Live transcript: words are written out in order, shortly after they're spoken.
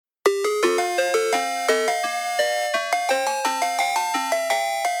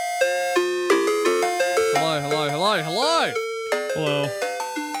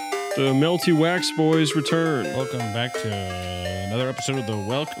The Melty Wax Boys return. Welcome back to another episode of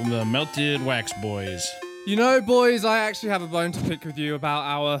the Melted Wax Boys. You know, boys, I actually have a bone to pick with you about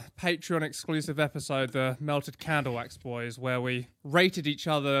our Patreon exclusive episode, the Melted Candle Wax Boys, where we rated each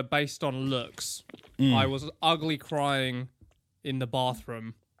other based on looks. I was ugly crying in the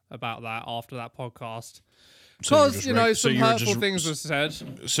bathroom about that after that podcast. Because, some hurtful things were said.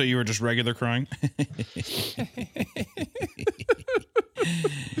 So you were just regular crying?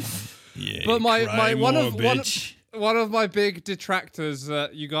 Yeah, but one of my big detractors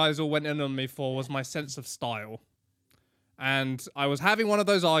that you guys all went in on me for was my sense of style. And I was having one of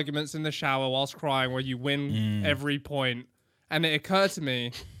those arguments in the shower whilst crying where you win every point. And it occurred to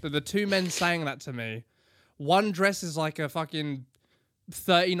me that the two men saying that to me, one dresses like a fucking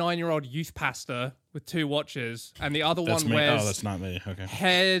 39-year-old youth pastor with two watches, and the other one wears that's not me. Okay.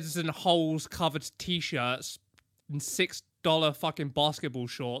 heads and holes covered t-shirts and $6 fucking basketball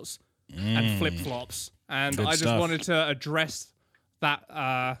shorts and flip-flops. And Good I just stuff. wanted to address that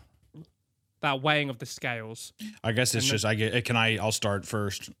that weighing of the scales. I guess it's just I'll start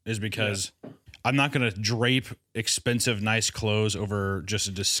first is because I'm not going to drape expensive nice clothes over just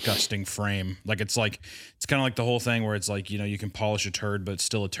a disgusting frame. It's kind of like the whole thing where it's like, you can polish a turd but it's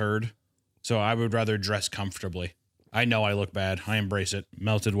still a turd. So I would rather dress comfortably. I know I look bad. I embrace it.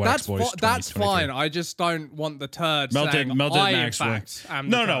 Melted Wax Boys. That's fine. I just don't want the turd melted I, Max in fact, am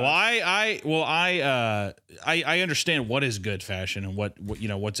No. the I understand what is good fashion and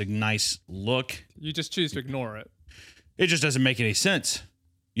what's a nice look. You just choose to ignore it. It just doesn't make any sense.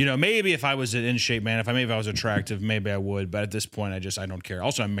 Maybe if I was in shape, man, if I was attractive, maybe I would. But at this point, I don't care.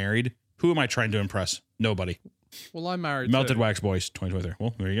 Also, I'm married. Who am I trying to impress? Nobody. Well, I'm married Melted too. Wax Boys 2023.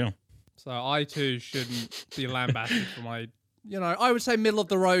 Well, there you go. So I too shouldn't be lambasted for my, I would say middle of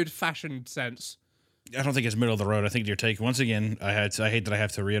the road fashion sense. I don't think it's middle of the road. I think you're taking, once again, I hate that I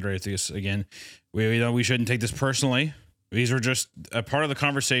have to reiterate this again. We shouldn't take this personally. These were just a part of the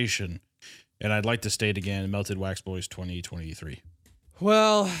conversation. And I'd like to state again, Melted Wax Boys 2023.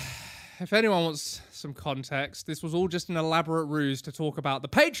 Well, if anyone wants some context, this was all just an elaborate ruse to talk about the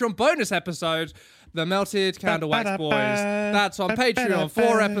Patreon bonus episode, the Melted Candle Wax Boys. That's on Patreon,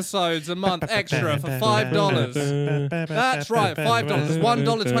 4 episodes a month extra for $5. That's right, $5,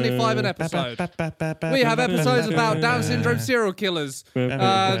 $1.25 an episode. We have episodes about Down syndrome serial killers,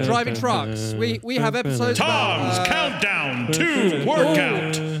 driving trucks. We have episodes Tom's about... Countdown to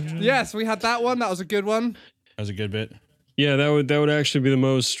Workout. Yes, we had that one. That was a good one. That was a good bit. Yeah, that would actually be the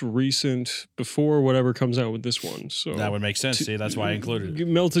most recent before whatever comes out with this one. So That would make sense. See, that's why I included it.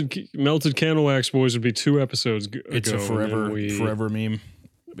 Melted Candle Wax Boys would be 2 episodes ago. It's a forever meme.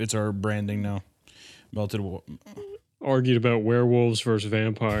 It's our branding now. Argued about werewolves versus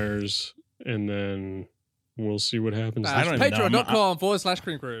vampires, and then we'll see what happens. I don't even know.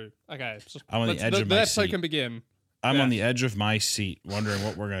 Patreon.com/Cream Crew. Okay, so I'm on the edge of my the episode seat. can begin. I'm on the edge of my seat, wondering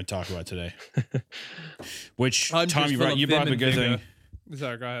what we're going to talk about today. Which, Tom, you brought up a good thing.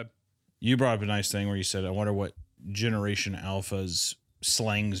 Sorry, go ahead. You brought up a nice thing where you said, I wonder what Generation Alpha's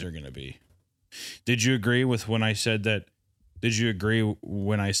slangs are going to be. Did you agree with when I said that? Did you agree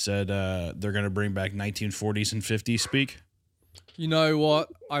when I said they're going to bring back 1940s and 50s speak? You know what?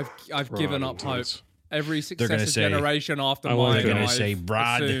 I've given up hope. Every successive generation after mine, they're going to say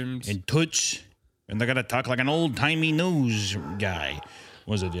brad assumed... and toots. And they're going to talk like an old-timey news guy.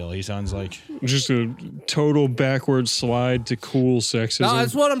 What's the deal? He sounds like... Just a total backward slide to cool sexism. No,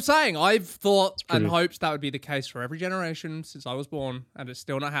 that's what I'm saying. I've thought and hoped that would be the case for every generation since I was born, and it's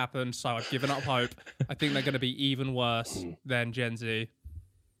still not happened, so I've given up hope. I think they're going to be even worse than Gen Z.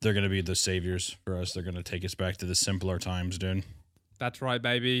 They're going to be the saviors for us. They're going to take us back to the simpler times, dude. That's right,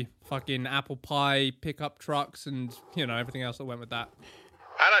 baby. Fucking apple pie, pickup trucks, and, everything else that went with that.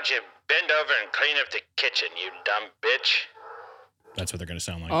 Why don't you bend over and clean up the kitchen, you dumb bitch? That's what they're going to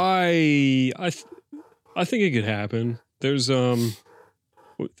sound like. I think it could happen. There's I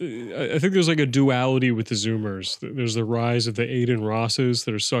think there's like a duality with the Zoomers. There's the rise of the Aiden Rosses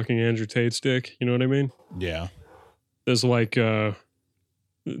that are sucking Andrew Tate's dick. You know what I mean? Yeah. There's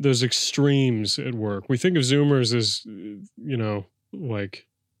there's extremes at work. We think of Zoomers as like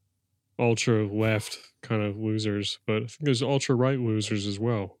ultra left kind of losers, but I think there's ultra right losers as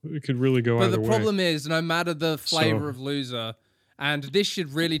well. It could really go either way. But the problem is, no matter the flavor of loser, and this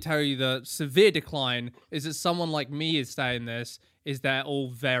should really tell you the severe decline, is that someone like me is saying this, is they're all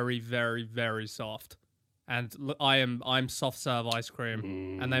very, very, very soft. And I'm soft serve ice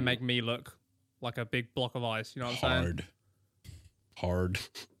cream, and they make me look like a big block of ice. You know what I'm saying? Hard.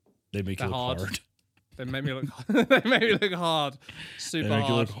 They make you look hard. They make me look. They make me look hard. Super hard. They make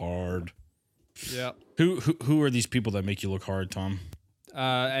you look hard. Yeah. Who are these people that make you look hard, Tom?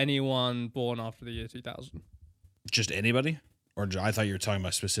 Anyone born after the year 2000. Just anybody? Or I thought you were talking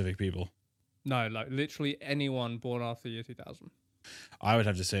about specific people. No, like literally anyone born after the year 2000. I would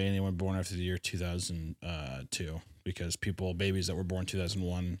have to say anyone born after the year 2002, because babies that were born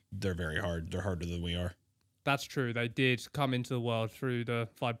 2001, they're very hard. They're harder than we are. That's true. They did come into the world through the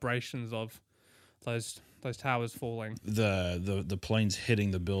vibrations of those towers falling. The planes hitting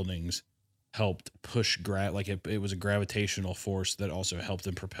the buildings helped push it was a gravitational force that also helped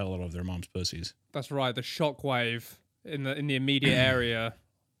them propel out of their mom's pussies. That's right. The shockwave in the immediate area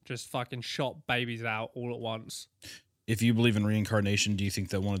just fucking shot babies out all at once. If you believe in reincarnation, do you think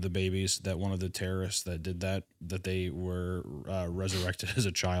that one of the terrorists that did that they were resurrected as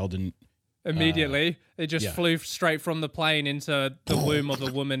a child and immediately it just flew straight from the plane into the womb of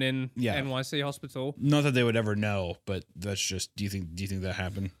the woman in NYC hospital? Not that they would ever know, but that's just. Do you think that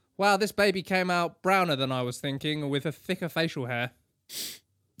happened? Wow, this baby came out browner than I was thinking, with a thicker facial hair.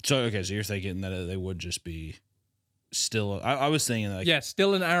 So you're thinking that they would just be still. I was thinking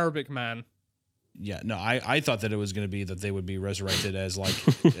still an Arabic man. Yeah, no, I thought that it was going to be that they would be resurrected as like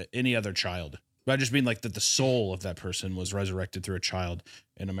any other child. But I just mean like that the soul of that person was resurrected through a child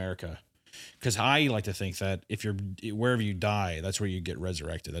in America. Because I like to think that if you're wherever you die, that's where you get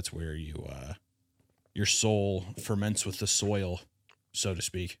resurrected. That's where you your soul ferments with the soil, so to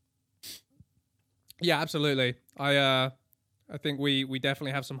speak. Yeah, absolutely. I think we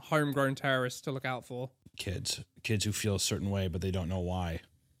definitely have some homegrown terrorists to look out for. Kids who feel a certain way, but they don't know why.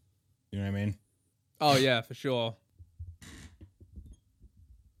 You know what I mean? Oh, yeah, for sure.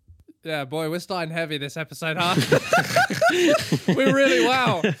 Yeah, boy, we're starting heavy this episode, huh? We really,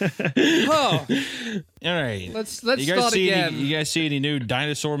 wow. Oh. All right. Let's start again. You guys see any new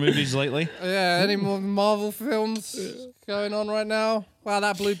dinosaur movies lately? Yeah, any more Marvel films going on right now? Wow,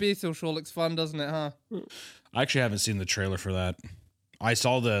 that Blue Beetle sure looks fun, doesn't it, huh? I actually haven't seen the trailer for that. I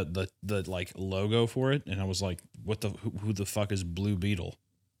saw the like logo for it, and I was like, who the fuck is Blue Beetle?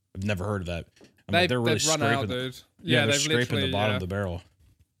 I've never heard of that. They're really run out, dude. Yeah, they're scraping the bottom of the barrel.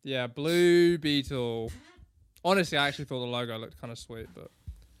 Yeah, Blue Beetle. Honestly, I actually thought the logo looked kind of sweet, but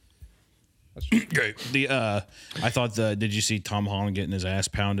that's great. I thought did you see Tom Holland getting his ass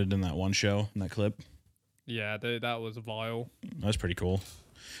pounded in that one show, in that clip? Yeah, dude, that was vile. That's pretty cool.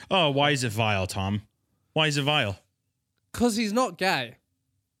 Oh, why is it vile, Tom? Why is it vile? 'Cause he's not gay.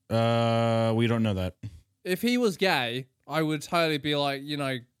 We don't know that. If he was gay, I would totally be like,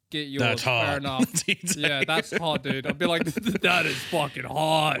 get yours. That's hot. Fair enough. Yeah, that's hot, dude. I'd be like, that is fucking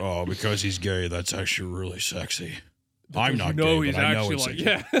hot. Oh, because he's gay, that's actually really sexy. I'm not gay, he's but I know he's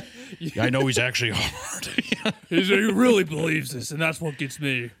it's like, I know he's actually hard. He really believes this, and that's what gets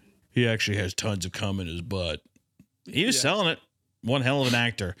me. He actually has tons of cum in his butt. He was selling it. One hell of an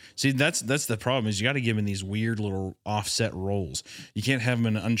actor. See, that's the problem is you got to give him these weird little offset roles. You can't have him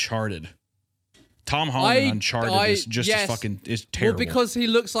in Uncharted. Tom Holland in Uncharted is just is terrible. Well, because he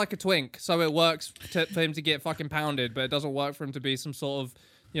looks like a twink, so it works for him to get fucking pounded, but it doesn't work for him to be some sort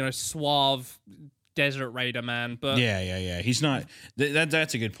of, suave desert raider man. But yeah. He's not.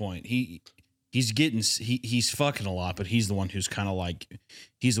 That's a good point. He's fucking a lot, but he's the one who's kind of like,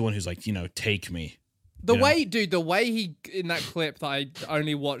 take me. The way he in that clip that I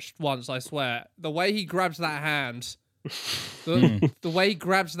only watched once, I swear, the way he grabs that hand. The way he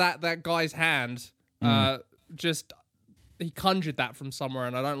grabs that guy's hand, just he conjured that from somewhere,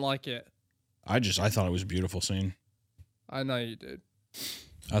 and I don't like it. I thought it was a beautiful scene. I know you did.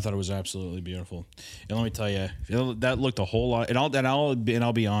 I thought it was absolutely beautiful. And let me tell you, that looked a whole lot. And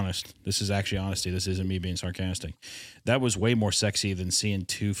I'll be honest. This is actually honesty. This isn't me being sarcastic. That was way more sexy than seeing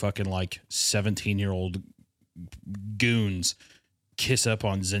two fucking 17-year-old goons kiss up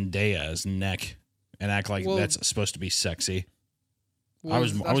on Zendaya's neck and act like that's supposed to be sexy. I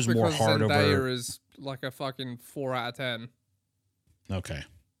was more hard Zendaya over. Is like a fucking 4 out of 10. Okay.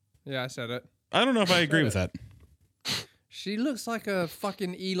 Yeah, I said it. I don't know if I agree with that. She looks like a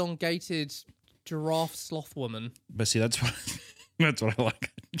fucking elongated giraffe sloth woman. But see, that's what I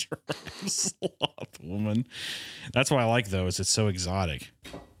like. Giraffe sloth woman. That's what I like though. Is it's so exotic.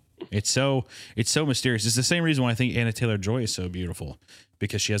 It's so mysterious. It's the same reason why I think Anna Taylor-Joy is so beautiful,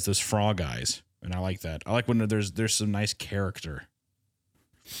 because she has those frog eyes, and I like that. I like when there's some nice character.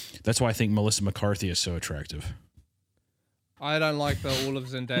 That's why I think Melissa McCarthy is so attractive. I don't like that all of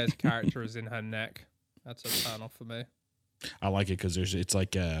Zendaya's character is in her neck. That's a turn off for me. I like it because it's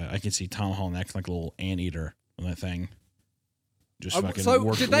like I can see Tom Holland acting like a little anteater on that thing. Just fucking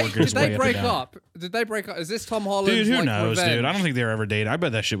work his way break up? Did they break up? Is this Tom Holland's Dude, who knows, revenge? dude? I don't think they were ever dating. I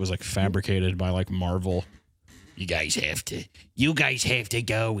bet that shit was fabricated by Marvel. You guys have to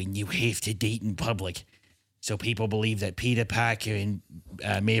go and you have to date in public. So people believe that Peter Parker and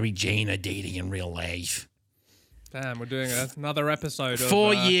Mary Jane are dating in real life. Damn, we're doing another episode.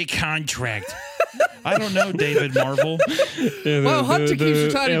 4-year contract. I don't know, David Marvel. Yeah, Well, Hunter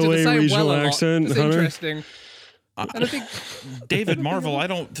keeps returning to the LA same regional well a lot. accent, It's Hunter. interesting. And I think David Marvel, I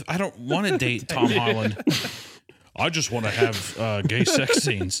don't want to date Tom Holland. I just want to have gay sex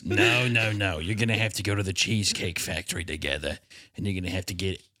scenes. No. You're going to have to go to the Cheesecake Factory together, and you're going to have to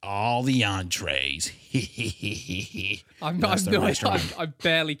get all the entrees. I'm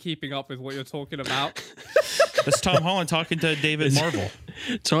barely keeping up with what you're talking about. That's Tom Holland talking to David Marvel.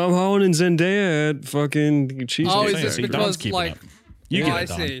 Tom Holland and Zendaya at fucking cheesecake. Oh, is See, this Don's because keeping like? up. You Oh, get I it,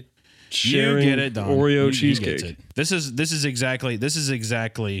 Don. see. Sharing You get it, Don. Oreo He cheesecake. gets it. This is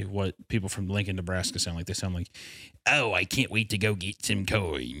exactly what people from Lincoln, Nebraska sound like. They sound like, oh, I can't wait to go get some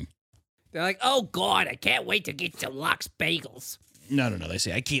coin. They're like, oh, God, I can't wait to get some Lux bagels. No. They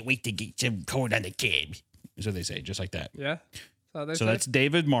say, I can't wait to get some corn on the cob. That's what they say, just like that. Yeah. So That's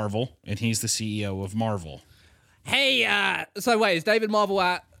David Marvel, and he's the CEO of Marvel. Hey, So wait, is David Marvel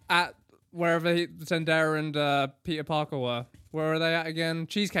at wherever Zendaya and Peter Parker were? Where are they at again?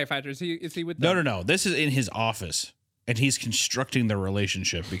 Cheesecake Factory. Is he with them? No. This is in his office, and he's constructing the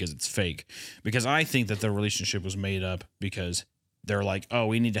relationship because it's fake. Because I think that the relationship was made up because they're like, oh,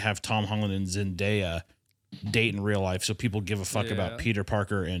 we need to have Tom Holland and Zendaya date in real life so people give a fuck about Peter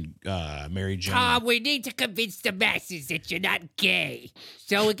Parker and Mary Jane. Tom, we need to convince the masses that you're not gay.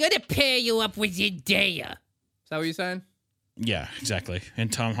 So we're going to pair you up with Zendaya. Is that what you're saying? Yeah, exactly.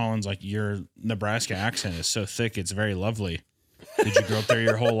 And Tom Holland's like, your Nebraska accent is so thick, it's very lovely. Did you grow up there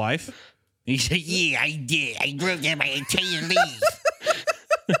your whole life? He said, yeah, I did. I grew up there my entire life.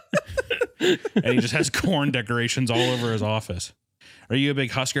 And he just has corn decorations all over his office. Are you a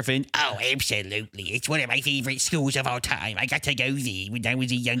big Husker fan? Oh, absolutely. It's one of my favorite schools of all time. I got to go there when I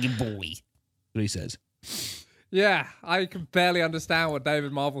was a younger boy. What he says. Yeah, I can barely understand what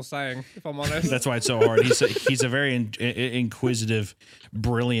David Marvel's saying, if I'm honest. That's why it's so hard. He's a very inquisitive,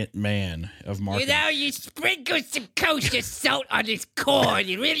 brilliant man of marketing. You know, you sprinkle some kosher salt on this corn.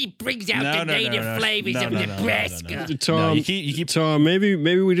 It really brings out the native flavors of Nebraska. Tom, No, you keep Tom, maybe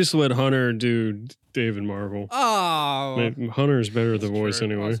we just let Hunter do David Marvel. Oh. Hunter's better at the voice True.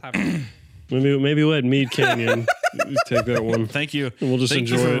 I anyway. was having- Maybe let Mead Canyon take that one. Thank you. And we'll just Thank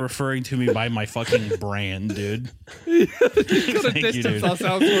you enjoy for it. referring to me by my fucking brand, dude. Gotta Thank you, distance dude.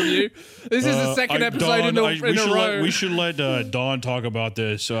 ourselves from you. This is the second episode in a row. We should let Don talk about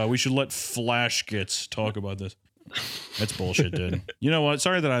this. We should let Flashkits talk about this. That's bullshit, dude. You know what?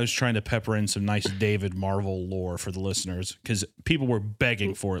 Sorry that I was trying to pepper in some nice David Marvel lore for the listeners because people were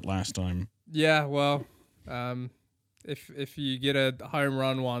begging for it last time. Yeah, well, if you get a home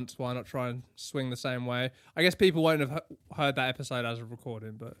run once, why not try and swing the same way? I guess people won't have heard that episode as of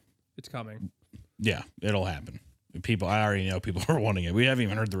recording, but it's coming. Yeah, it'll happen. I already know people are wanting it. We haven't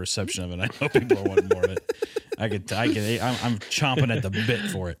even heard the reception of it. I know people are wanting more of it. I'm chomping at the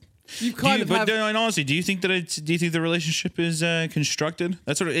bit for it. You kind of have. But honestly, do you think the relationship is constructed?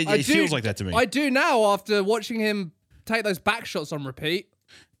 That's what it feels like that to me. I do now after watching him take those back shots on repeat.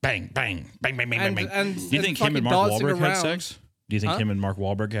 Bang, bang, bang, bang, bang, bang. And Do you think him and fucking Mark dancing Wahlberg had around. sex? Do you think him and Mark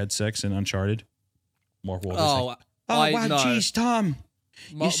Wahlberg had sex in Uncharted? Mark Wahlberg's like, no. jeez, Tom,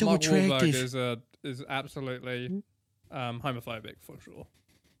 you're so Mark attractive. Wahlberg is absolutely homophobic for sure.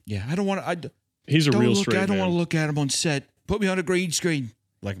 Yeah, I don't want to. He's a real straight I don't man. want to look at him on set. Put me on a green screen.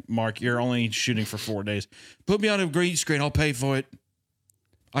 Like, Mark, you're only shooting for 4 days. Put me on a green screen. I'll pay for it.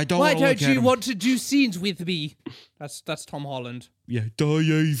 I don't Why want to look don't at you him. want to do scenes with me? That's Tom Holland. Yeah, do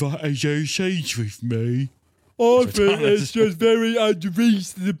you want to do scenes with me? I think it's just very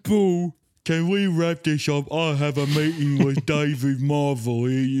unreasonable. Can we wrap this up? I have a meeting with David Marvel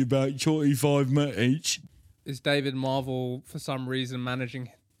in about 25 minutes. Is David Marvel for some reason managing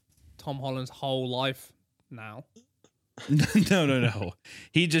Tom Holland's whole life now? No.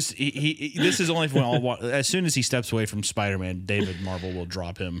 He this is only when as soon as he steps away from Spider-Man, David Marvel will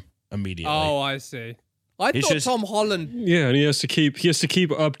drop him immediately. Oh, I see. I It's thought just- Tom Holland. Yeah, and he has to keep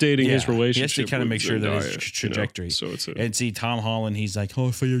updating his relationship. He has to kind of with make sure that his Zendaya, trajectory. So it's And see, Tom Holland, he's like, I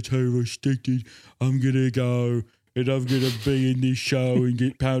feel too restricted. I'm gonna go and I'm gonna be in this show and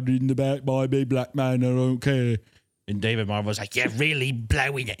get pounded in the back by a big black man. I don't care. And David Marvel's like, You're really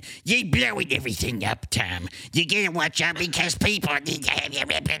blowing it. You're blowing everything up, Tom. You gotta watch out because people need to have your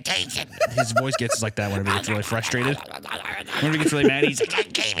reputation. his voice gets like that whenever he gets really frustrated. Whenever he gets really mad, he's like, I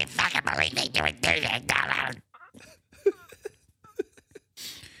can't even fucking believe they do it.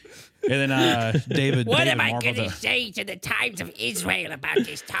 and then David. What David am I Marvel, gonna say to the Times of Israel about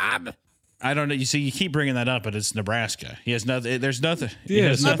this, Tom? I don't know. You see, you keep bringing that up, but it's Nebraska. He has nothing. There's nothing. He Yeah,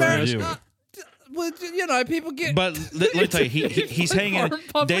 has it's nothing to do. Nebraska. well, you know, people get. But let me tell you, he's hanging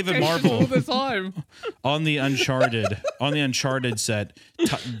David Marvel all the time on the Uncharted set.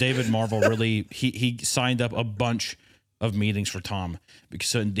 David Marvel really he signed up a bunch of meetings for Tom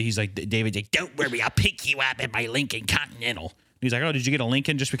because he's like, David's like, don't worry, I'll pick you up at my Lincoln Continental. He's like, oh, did you get a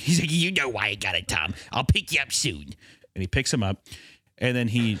Lincoln? Just because he's like, you know why I got it, Tom. I'll pick you up soon. And he picks him up, and then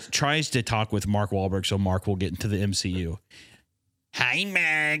he tries to talk with Mark Wahlberg so Mark will get into the MCU. Hi,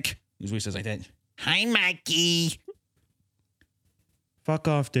 Mark. He says like that. Hi, Mikey. Fuck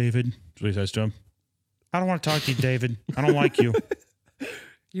off, David. That's what he says to him. I don't want to talk to you, David. I don't like you.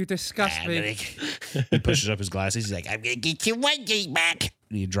 You disgust me. He pushes up his glasses. He's like, I'm gonna get you one day back.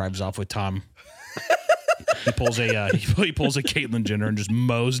 and he drives off with Tom. He pulls a Caitlyn Jenner and just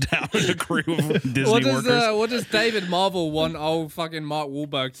mows down a crew of Disney workers. What does David Marvel want old fucking Mark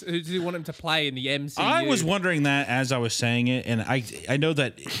Wahlberg? Who does he want him to play in the MCU? I was wondering that as I was saying it, and I know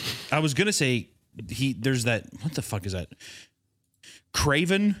that I was gonna say there's that, what the fuck is that?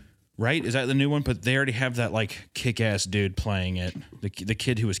 Craven, right? Is that the new one? But they already have that like kick-ass dude playing it. The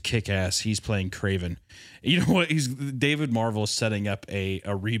kid who was kick-ass, he's playing Craven. You know what? David Marvel is setting up a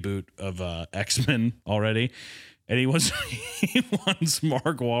reboot of X-Men already. And he wants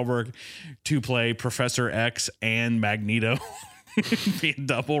Mark Wahlberg to play Professor X and Magneto. Be a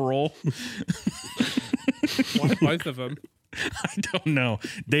double role. Why both of them? I don't know.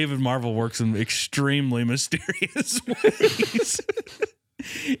 David Marvel works in extremely mysterious ways.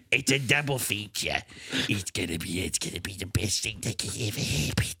 It's a double feature. It's gonna be the best thing that could ever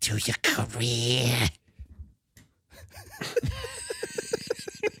happen to your career.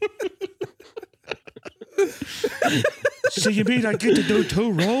 So you mean I get to do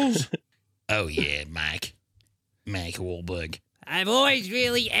 2 roles? Oh yeah, Mike Wahlberg. I've always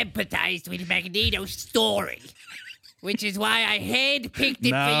really empathized with Magneto's story, which is why I handpicked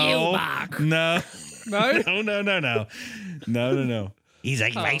it for you, Mark. No. No? No. He's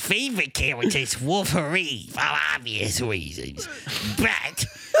like, my favorite character is Wolverine for obvious reasons. But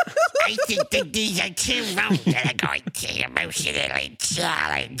I think that these are 2 roles that are going to emotionally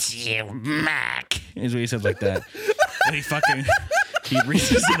challenge you, Mark. Is what he said like that. And he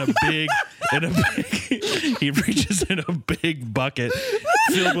reaches in a big bucket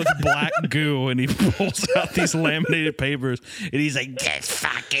filled with black goo, and he pulls out these laminated papers, and he's like, Just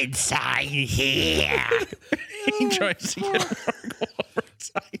fucking sign here. he tries to get Mark Wahlberg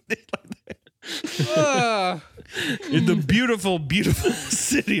signed it like that. In the beautiful, beautiful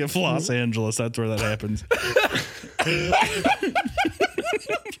city of Los Angeles, that's where that happens.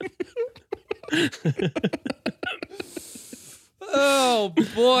 Oh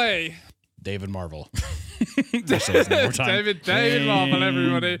boy. David Marvel. David Marvel,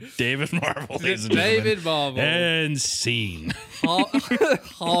 everybody. David Marvel. David Marvel. And scene.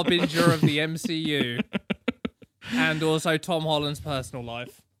 Harbinger of the MCU. And also Tom Holland's personal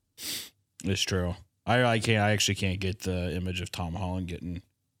life. It's true. I actually can't get the image of Tom Holland getting,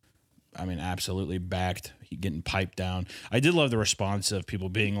 absolutely backed. He getting piped down. I did love the response of people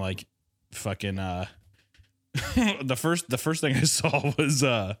being like, fucking. The first thing I saw was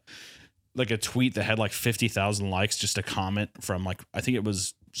like a tweet that had like 50,000 likes, just a comment from like, I think it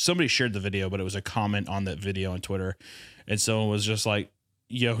was somebody shared the video, but it was a comment on that video on Twitter, and someone was just like,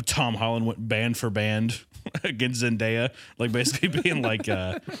 yo, Tom Holland went band for band against Zendaya, like basically being like,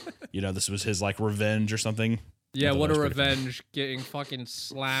 this was his like revenge or something. Yeah, what a revenge, getting fucking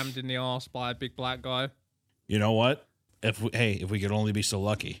slammed in the ass by a big black guy. You know what? If we could only be so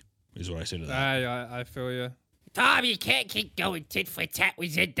lucky, is what I say to that. I feel you. Tom, you can't keep going tit for tat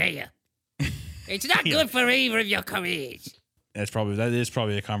with Zendaya. It's not good for either of your careers. That is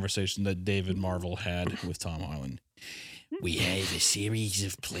probably a conversation that David Marvel had with Tom Holland. We have a series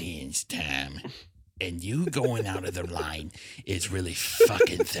of plans, Tom. And you going out of the line is really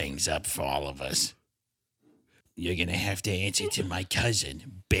fucking things up for all of us. You're going to have to answer to my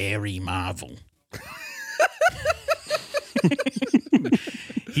cousin, Barry Marvel.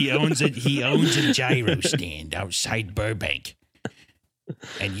 He owns a gyro stand outside Burbank.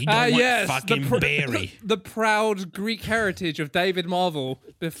 And you don't want fucking Barry. The proud Greek heritage of David Marvel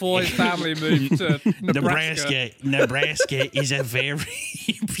before his family moved to Nebraska. Nebraska is a very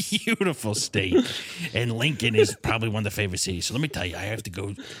beautiful state, and Lincoln is probably one of the favorite cities. So let me tell you, I have to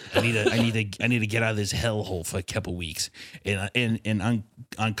go. I need to get out of this hellhole for a couple weeks and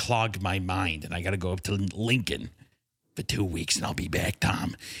unclog my mind, and I got to go up to Lincoln for 2 weeks, and I'll be back,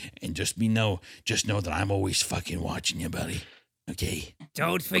 Tom. And just know that I'm always fucking watching you, buddy. Okay.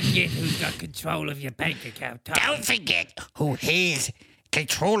 Don't forget who's got control of your bank account, Tom. Don't forget who has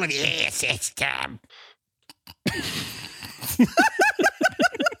control of your assets, Tom.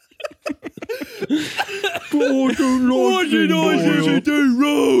 But I don't like what did I ever do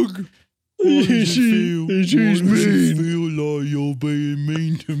wrong? She's mean. Feel like you're being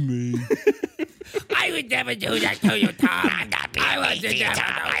mean to me. I would never do that to you, Tom. I was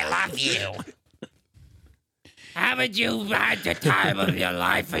I love you. Haven't you had the time of your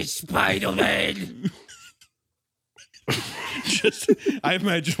life as Spider-Man? I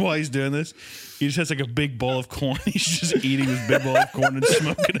imagine while he's doing this, he just has like a big bowl of corn. He's just eating this big bowl of corn and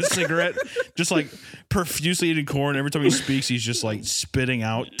smoking a cigarette, just like profusely eating corn. Every time he speaks, he's just like spitting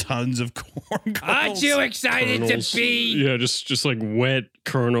out tons of corn. Aren't you excited Kernels. to be? Yeah, just like wet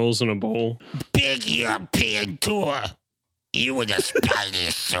kernels in a bowl. Big European tour. You were the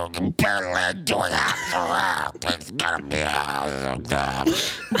Spidey suit. Better do it after all. It's gonna be awesome.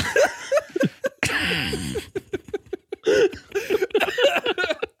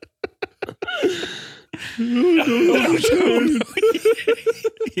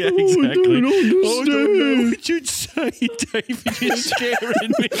 Yeah, exactly. Oh, don't know what you'd say, David. You're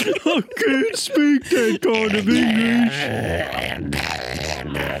scaring me. I can't speak that kind of English.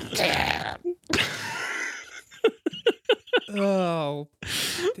 Oh,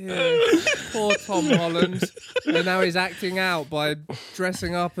 dear. Poor Tom Holland. And now he's acting out by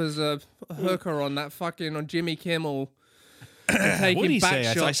dressing up as a hooker on that on Jimmy Kimmel. And What'd he taking back say?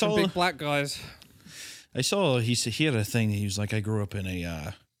 I shots saw- from big black guys. I saw he had a thing. He was like, I grew up in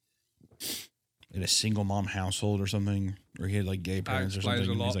a single mom household or something, or he had like gay parents or explains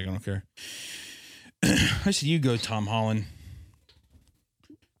something. a He's lot. like, I don't care. I said, you go, Tom Holland.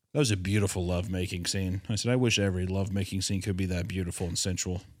 That was a beautiful lovemaking scene. I said, I wish every lovemaking scene could be that beautiful and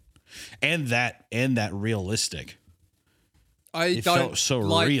sensual, and that realistic. I It don't felt so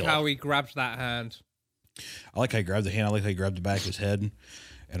like real. how he grabbed that hand. I like how he grabbed the hand. I like how he grabbed the back of his head.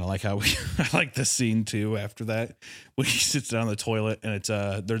 And I like how I like the scene too after that when he sits down on the toilet and it's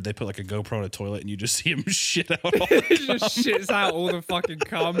they put like a GoPro on a toilet and you just see him shit out all the He just shits out all the fucking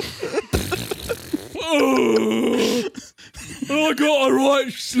cum. I got a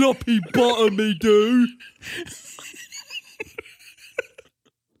right sloppy bottom, me do.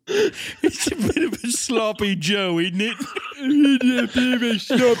 It's a bit of a sloppy Joe, isn't it? A bit of a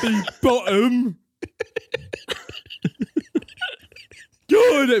sloppy bottom.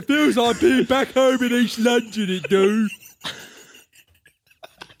 God, it feels like being back home in East London, it do.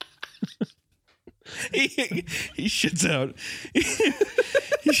 He shits out.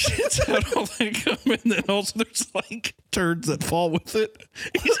 He shits out all that cum, and then also there's like turds that fall with it.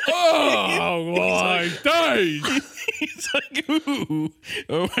 He's like, Oh my days! he's like, ooh,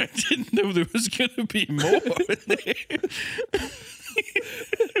 oh, I didn't know there was gonna be more in there.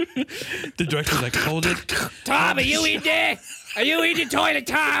 The director's like, hold it. Tom, are you in there? Are you in the toilet,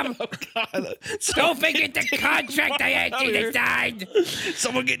 Tom? Oh, God. Don't forget the contract I asked you to sign.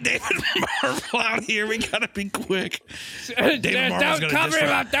 Someone get David Marvel out here. We gotta be quick. David Marvel's Don't gonna cover destroy-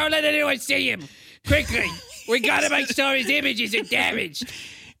 him up. Don't let anyone see him. Quickly. We gotta make sure his images are damaged.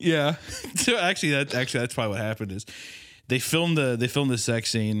 Yeah. So actually, that's probably what happened is they filmed the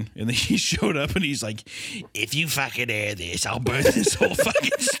sex scene and then he showed up and he's like, if you fucking air this, I'll burn this whole fucking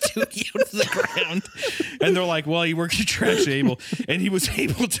studio to the ground. And they're like, well, he works at Trash Able, and he was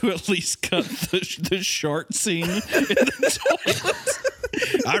able to at least cut the short scene in the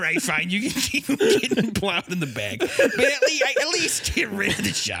toilet. All right, fine. You can keep getting plowed in the back. But at least get rid of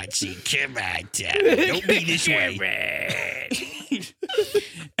the shot scene. Come on, Tom. Don't be this way.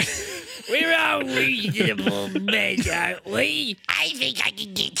 We're all reasonable men, aren't we? I think I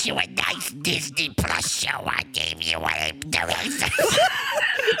can get you a nice Disney Plus show. I gave you what I'm doing.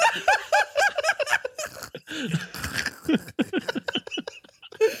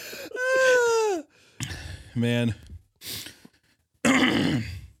 Man.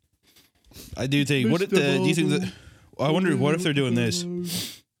 I do think. What if do you think that? I wonder. What if they're doing this?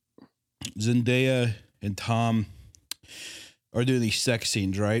 Zendaya and Tom are doing these sex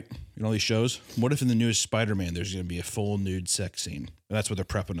scenes, right? In all these shows. What if in the newest Spider-Man there's going to be a full nude sex scene? And that's what they're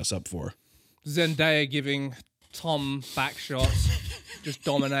prepping us up for. Zendaya giving Tom back shots, just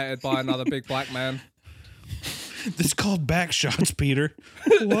dominated by another big black man. This is called back shots, Peter.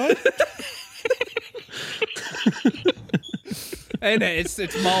 What? Ain't it?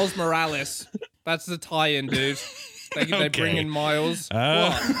 It's Miles Morales. That's the tie-in, dude. They bring in Miles.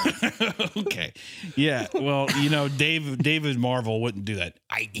 What? Okay. Yeah. Well, David Marvel wouldn't do that.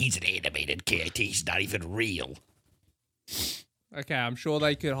 He's an animated character. He's not even real. Okay, I'm sure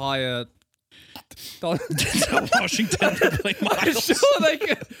they could hire Washington to play I'm Miles. sure they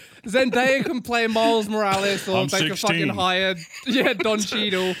could. Zendaya can play Miles Morales, or I'm they could 16. fucking hire Don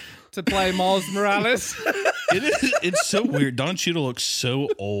Cheadle. to play Miles Morales. It's so weird. Don Cheadle looks so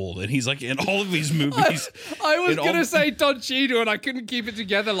old, and he's like in all of these movies. I was going to say Don Cheadle, and I couldn't keep it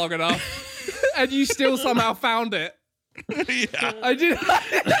together long enough. And you still somehow found it. Yeah. I didn't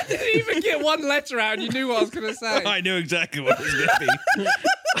even get one letter out, and you knew what I was going to say. I knew exactly what it was going to be.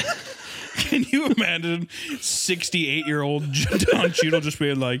 Can you imagine 68-year-old Don Cheadle just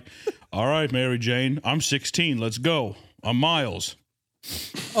being like, all right, Mary Jane, I'm 16. Let's go. I'm Miles.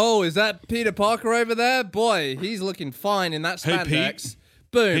 Oh, is that Peter Parker over there? Boy, he's looking fine in that spandex. Hey, Pete.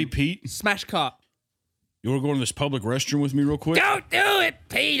 Boom. Hey, Pete. Smash cut. You want to go in this public restroom with me real quick? Don't do it,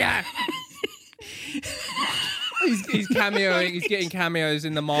 Peter. He's cameoing. He's getting cameos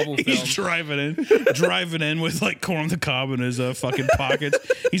in the Marvel film. He's driving in with like corn on the cob in his fucking pockets.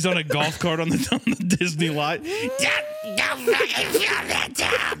 He's on a golf cart on the Disney lot. Don't fucking feel that,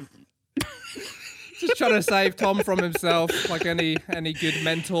 Tom. Just trying to save Tom from himself, like any good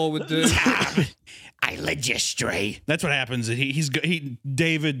mentor would do. Tom, I led you astray. That's what happens.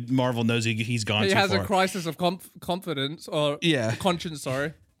 David Marvel knows he's gone He too has far. a crisis of confidence or conscience.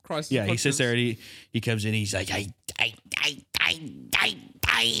 Sorry, crisis. Yeah, of he sits there conscience. and he comes in. He's like, I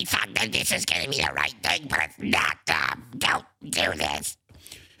thought that this is going to be the right thing, but it's not, Tom. Don't do this.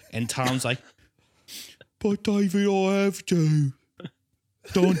 and Tom's like, but David, I have to.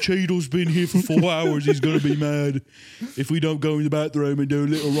 Don Cheadle's been here for 4 hours. He's going to be mad if we don't go in the bathroom and do a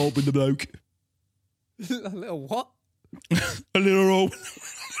little rope in the bloke. A little what? A little rope.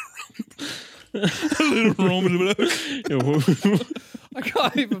 A little rope in the bloke. I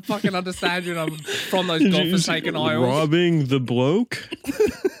can't even fucking understand you. And I'm from those godforsaken isles. Robbing the bloke?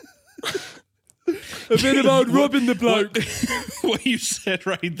 A bit about robbing the bloke. What you said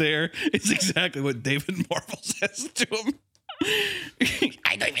right there is exactly what David Marvel says to him.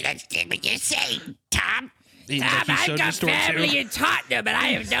 I don't even understand what you're saying, Tom. He's Tom, so I've got distorted, too. family in Tottenham, and I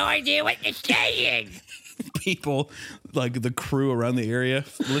have no idea what you're saying. People, like the crew around the area,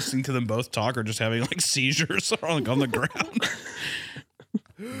 listening to them both talk are just having like seizures or like on the ground.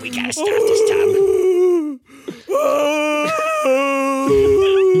 We gotta stop this, Tom.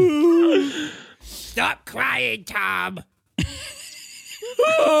 Stop crying, Tom.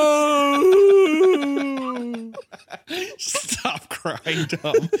 Stop crying,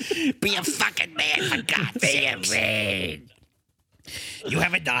 Tom. Be a fucking man, for God's sake. You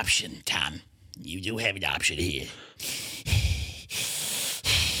have an option, Tom. You do have an option here.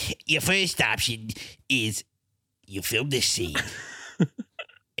 Your first option is you film this scene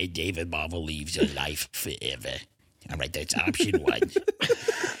and David Marvel leaves your life forever. All right, that's option one.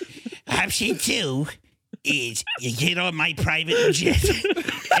 Option two is you get on my private jet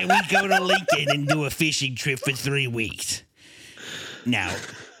and we go to Lincoln and do a fishing trip for 3 weeks. Now,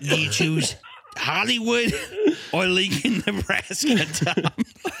 do you choose Hollywood or Lincoln, Nebraska, Tom?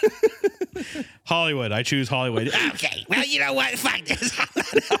 Hollywood. I choose Hollywood. Okay, well, you know what? Fuck this. I'm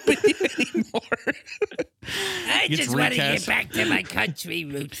not helping you anymore. I Gets just want to get recast. back to my country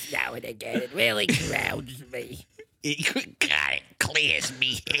roots now and again. It really grounds me. God, it clears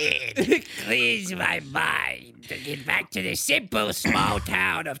me head. It clears my mind to get back to the simple small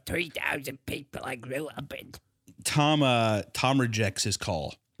town of 3,000 people I grew up in. Tom rejects his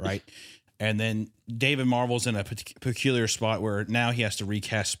call, right? And then David Marvel's in a peculiar spot where now he has to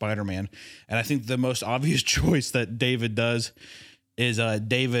recast Spider-Man. And I think the most obvious choice that David does is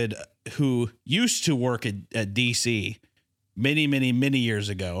David, who used to work at DC many years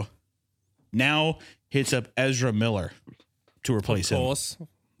ago, now hits up Ezra Miller to replace Of him. course.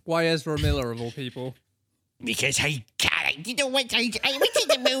 Why Ezra Miller of all people? Because you know what? I went to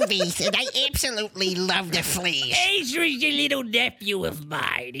the movies and I absolutely love the Flash. Ezra's a little nephew of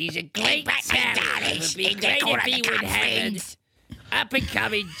mine. He's a great talent. It would be great if he would have an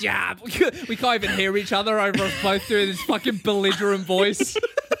up-and-coming job. We can't even hear each other over us both doing this fucking belligerent voice.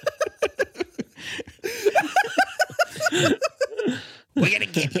 We're going to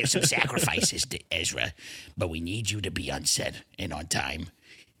give you some sacrifices, Ezra, but we need you to be on set and on time.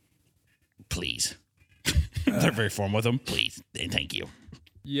 Please. They're very formal with him. Please. And thank you.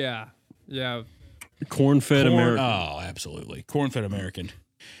 Yeah. Corn-fed American. Oh, absolutely. Corn-fed American.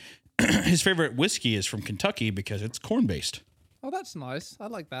 His favorite whiskey is from Kentucky because it's corn-based. Oh, that's nice. I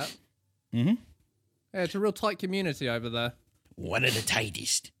like that. Mm-hmm. Yeah, it's a real tight community over there. One of the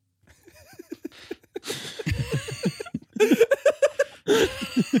tightest. Did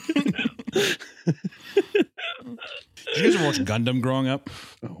you guys ever watch Gundam growing up?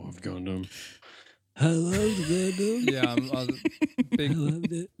 Oh, I've Gundam. I loved Gundam. Yeah, I was a big. I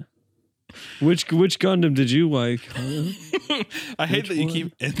loved it. Which Gundam did you like? I hate that you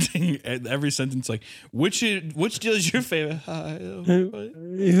keep ending every sentence like, which deal is your favorite? I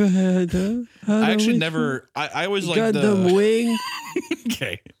actually never. I always like Gundam Wing.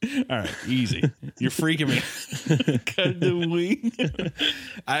 Okay, all right, easy. You're freaking me. Gundam Wing.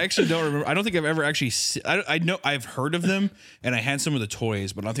 I actually don't remember. I don't think I've ever actually. I know I've heard of them, and I had some of the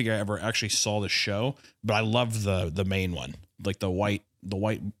toys, but I don't think I ever actually saw the show. But I love the main one, like the white,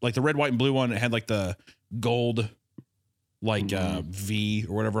 like the red, white, and blue one. It had like the gold, like V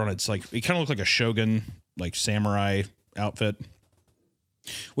or whatever on it. It's like it kind of looked like a shogun, like samurai outfit,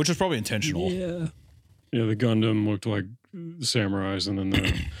 which was probably intentional. Yeah, the Gundam looked like samurais, and then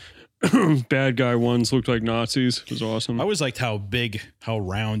the bad guy ones looked like Nazis. It was awesome. I always liked how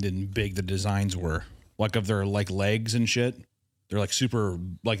round and big the designs were, like of their like legs and shit. They're like super,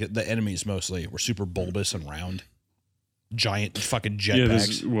 like the enemies mostly were super bulbous and round, giant fucking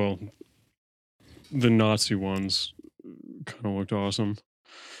jetpacks. Well, the Nazi ones kind of looked awesome.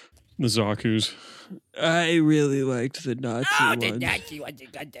 The Zaku's. I really liked the Nazi ones. The Nazi ones,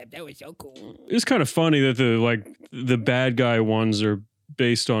 that was so cool. It's kind of funny that the bad guy ones are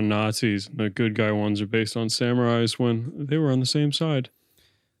based on Nazis, and the good guy ones are based on samurais when they were on the same side.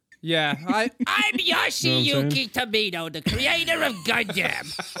 Yeah, I'm Yoshiyuki Tomino, the creator of Gundam.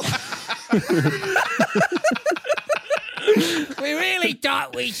 We really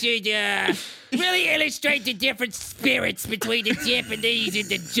thought we should really illustrate the different spirits between the Japanese and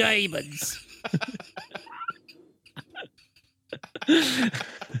the Germans.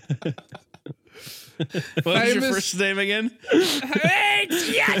 What was your first name again?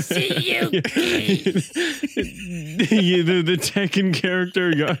 It's Yoshiyuki. the Tekken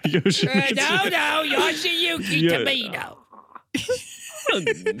character, Yoshiyuki. No, Yoshiyuki Tomino.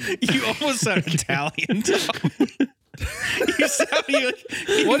 You almost sound Italian, Tom. You sound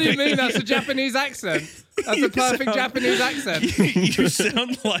what do you mean? That's a Japanese accent. That's a perfect Japanese accent. You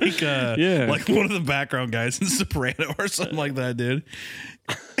sound like like one of the background guys in Soprano or something like that, dude.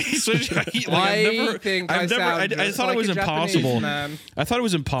 I thought it was impossible. I thought it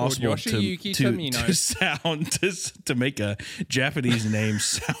was impossible to make a Japanese name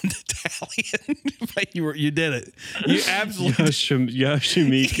sound Italian. But you did it. You absolutely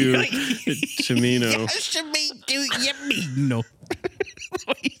Yoshimiku Tomino. Yoshimiku Yamino.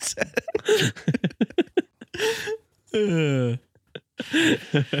 What he said.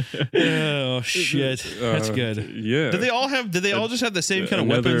 Oh shit, that's good. Yeah. Did they all just have the same kind of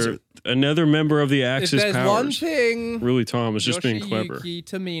weapons? Another member of the Axis If there's powers. one thing Really, Tom is just being clever. Yoshiyuki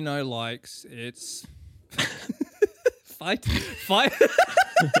Tomino likes, it's fight.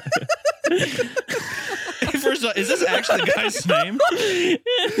 First of all, is this actually the guy's name?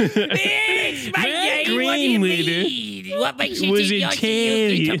 It's my name. What do you mean? What makes you think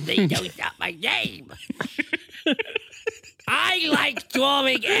Yoshiyuki Tomino's not my name? I like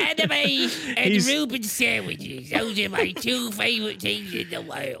drawing anime and Reuben sandwiches. Those are my two favorite things in the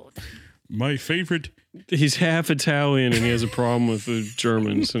world. My favorite. He's half Italian and he has a problem with the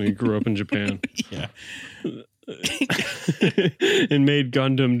Germans, and he grew up in Japan. Yeah. And made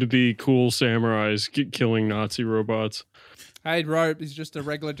Gundam to be cool samurais killing Nazi robots. Hey, Rope, he's just a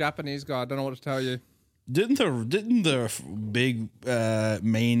regular Japanese guy. I don't know what to tell you. Didn't the big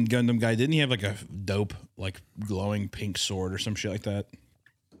main Gundam guy, didn't he have like a dope, like glowing pink sword or some shit like that?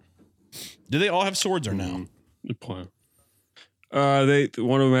 Do they all have swords or no? The plan.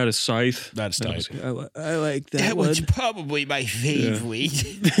 One of them had a scythe. That's tight. I like that one. That was probably my favorite.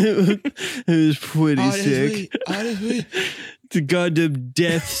 It was pretty sick. Honestly. The Gundam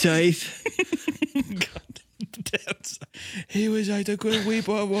Death Scythe. He was like the Grim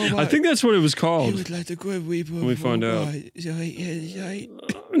Reaper robot. I think that's what it was He called. was like the Grim Reaper We found out. It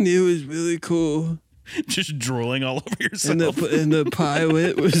was really cool. Just drooling all over yourself. And the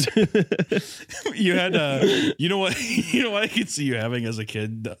pilot was. You had you know what I could see you having as a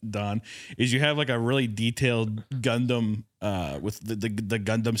kid, Don, is you have like a really detailed Gundam with the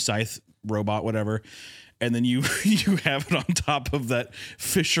Gundam scythe robot, whatever. And then you have it on top of that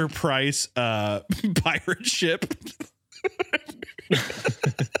Fisher Price pirate ship.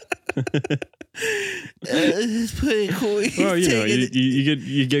 It's pretty cool. Well,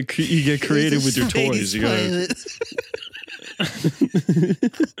 you get creative with your toys. You gotta.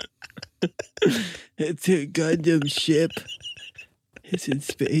 It's a Gundam ship. It's in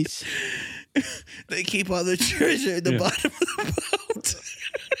space. They keep all the treasure in the bottom of the boat.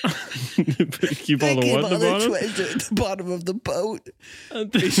 Keep all the what at the bottom? treasure at the bottom of the boat.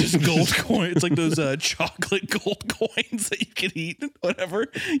 It's just gold coin. It's like those chocolate gold coins that you can eat. Whatever.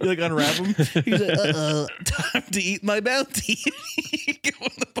 You like unwrap them. He's like, Time to eat my bounty. Go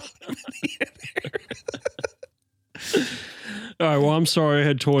on the bottom of the air. All right. Well, I'm sorry. I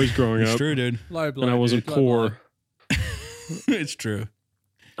had toys growing It's up, true, dude. Low blow, and I wasn't dude, low blow. poor. It's true.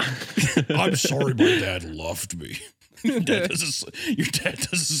 I'm sorry my dad loved me. Your dad does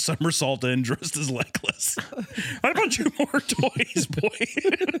a somersault in dressed as Legolas. I bought you more toys, boy.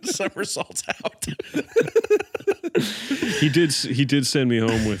 Somersaults out. He did send me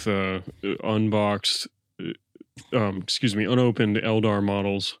home with unboxed, unopened Eldar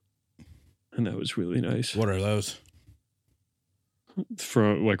models, and that was really nice. What are those?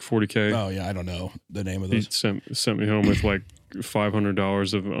 From like 40K. Oh yeah, I don't know the name of He those. sent me home with like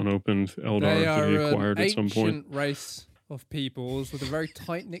 $500 of unopened Eldar They that he are acquired an at some point. ancient race of peoples with a very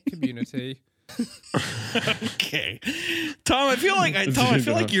tight knit community. Okay, Tom. I feel like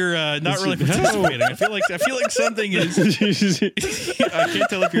you're not really No. participating. I feel like something is. I can't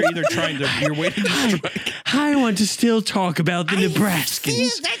tell if you're either you're waiting to strike. I want to still talk about the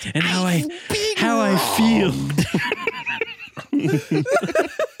Nebraskans and how I feel.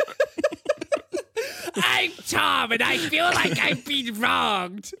 I'm Tom, and I feel like I've been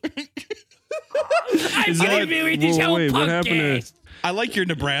wronged. I'm Is gonna that- ruin this whoa, whole wait, what happened to- podcast. I like your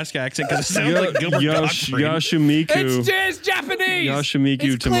Nebraska accent because it sounds like Gilbert Gottfried. Yashimiku. It's just Japanese. Yashimiku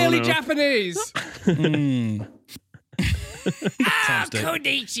It's clearly Tomono. Japanese. Ah, Tom's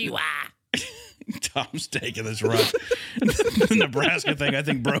konnichiwa. Tom's taking this rough. The Nebraska thing, I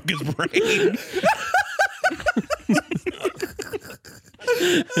think, broke his brain.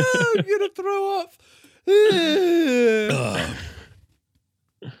 I'm gonna throw up.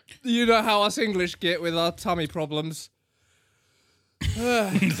 You know how us English get with our tummy problems.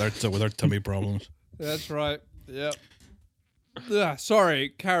 With our tummy problems. That's right. Yep. Sorry,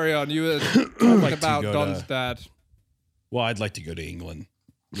 carry on. You were talking about go Don's to- dad. Well, I'd like to go to England.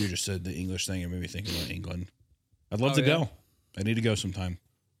 You just said the English thing and made me think about England. I'd love Oh, to yeah? go. I need to go sometime.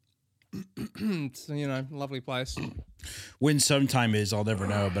 It's, lovely place. When sometime is, I'll never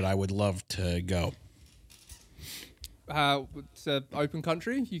know, but I would love to go. It's an open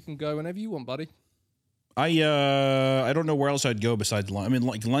country. You can go whenever you want, buddy. I don't know where else I'd go besides London. I mean,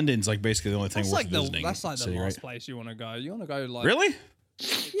 like London's like basically the only thing That's worth like visiting. the city, last right? place you want to go. You want to go like Really?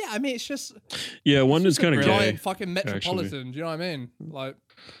 Yeah, I mean it's just Yeah, London's kind of giant gay. fucking metropolitan. Do you know what I mean? Like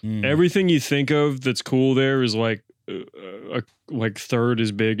Everything you think of that's cool there is like third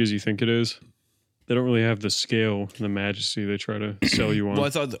as big as you think it is. They don't really have the scale and the majesty they try to sell you on Well, I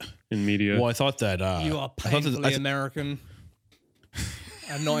thought. in media. Well, I thought that. you are I thought painfully American,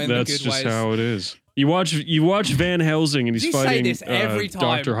 and not in That's the good just ways. how it is. You watch Van Helsing and he's You say fighting this every time.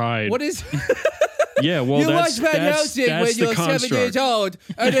 Dr. Hyde. What is? Yeah, well, you that's watch Van that's Helsing when the you're 7 years construct. old,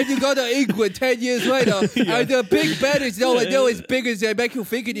 and then you go to England 10 years later, and the Big Ben is nowhere near as big as they make you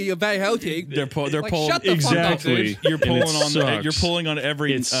think it is. You're Van Helsing. they're Like, pulling. shut the fuck up, Exactly. dude. You're And pulling it on. sucks. You're pulling on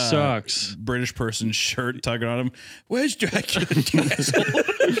every. It sucks. British person's shirt, tugging on him. Where's Dracula? you asshole?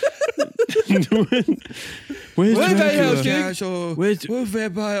 Where's Where's Van Dracula? Helsing? Where's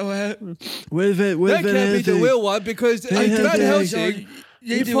vampire at? where's That can't be the real one because Van Helsing.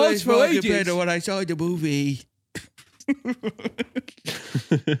 He falls for ages. When I saw the movie.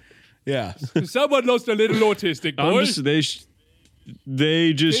 Yeah. Someone lost a little autistic, boys.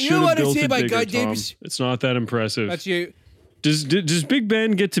 They just Do you should have wanna built see it my bigger, Tom. goddamns? It's not that impressive. That's you. Does Big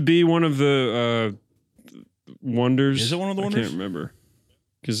Ben get to be one of the wonders? Is it one of the I wonders? can't remember.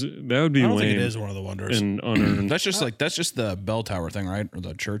 Because that would be I don't lame think it is one of the wonders. and unearned. That's just the bell tower thing, right? Or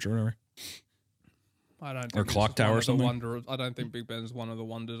the church or whatever. I don't. Think Or it's clock one tower or of the something? wonder- I don't think Big Ben's one of the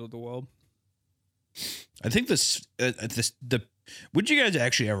wonders of the world. I think would you guys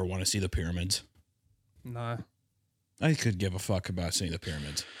actually ever want to see the pyramids? No. I could give a fuck about seeing the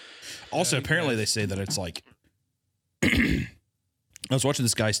pyramids. Also, Yeah, apparently they say that it's like I was watching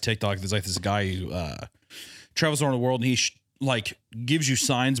this guy's TikTok. There's like this guy who travels around the world and he like gives you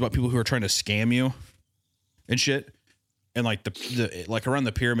signs about people who are trying to scam you and shit. And like the like around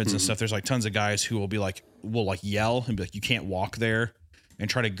the pyramids and stuff, there's like tons of guys who will yell and be like, you can't walk there, and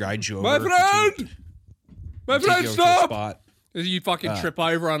try to guide you over. My friend! to My take you friend, over to a stop! spot. You fucking trip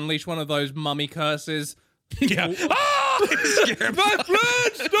over, unleash one of those mummy curses. Yeah. Ah! Scare him. My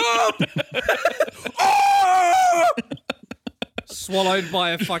friend, stop! Ah! Swallowed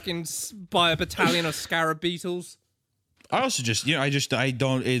by a battalion of scarab beetles. I also just, I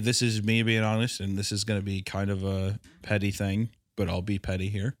don't, this is me being honest, and this is going to be kind of a petty thing, but I'll be petty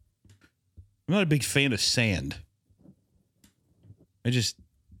here. I'm not a big fan of sand.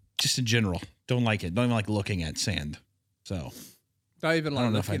 just in general, don't like it. Don't even like looking at sand. So Don't even I don't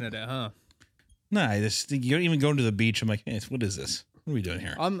like know if looking at it, huh? nah, you don't even go to the beach. I'm like, hey, what is this? What are we doing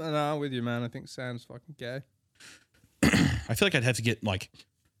here? I'm with you, man. I think sand's fucking gay. I feel like I'd have to get like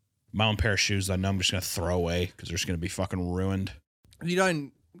my own pair of shoes that I know I'm just gonna throw away because they're just gonna be fucking ruined. You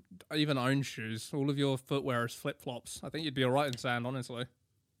don't even own shoes. All of your footwear is flip flops. I think you'd be alright in sand, honestly.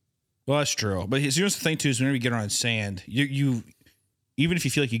 Well, that's true. But here's the thing too: is whenever you get on sand, you even if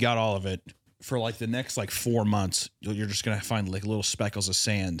you feel like you got all of it for like the next like 4 months, you're just gonna find like little speckles of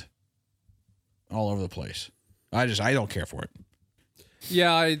sand all over the place. I don't care for it.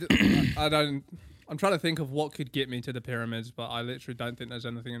 Yeah, I don't. I'm trying to think of what could get me to the pyramids, but I literally don't think there's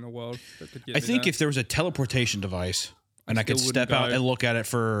anything in the world that could get me I think there. if there was a teleportation device and I could still step wouldn't out go. and look at it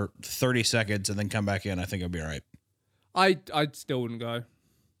for 30 seconds and then come back in, I think I'd be all right. I still wouldn't go.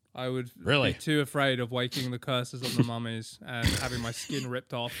 I would Really? be too afraid of waking the curses of the mummies and having my skin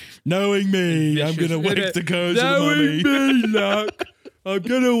ripped off. Knowing me, I'm gonna wake the curse Knowing me, look, I'm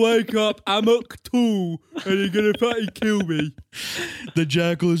gonna wake up Amok 2 and you're gonna fucking kill me. The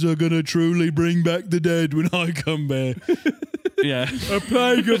jackals are gonna truly bring back the dead when I come back. Yeah. A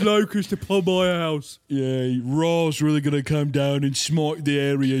plague of locusts upon my house. Yeah, Raw's really gonna come down and smite the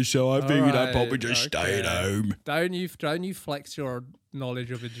area, so I figured I'd probably just stay at home. Don't you flex your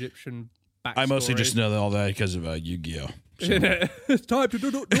knowledge of Egyptian backstory? I mostly just know all that because of Yu-Gi-Oh. So. It's time to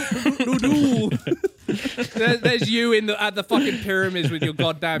do. There's you at the fucking pyramids with your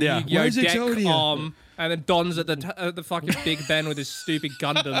goddamn Yeah. Yu-Gi-Oh Where's deck Exodia? arm, and then Don's at the fucking Big Ben with his stupid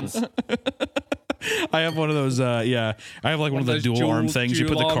Gundams. I have one of those. I have like one of the those dual arm things you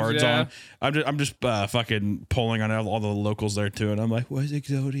put the dual cards arms, on. I'm just fucking pulling on all the locals there too, and I'm like, "Where's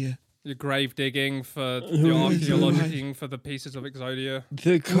Exodia?" You're grave digging for the archaeologing for the pieces of Exodia.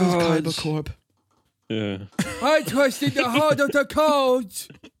 The cards. Corp? Yeah. I twisted the heart of the cards.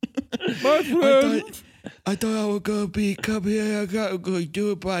 My friend. I thought I would go come here. I gotta go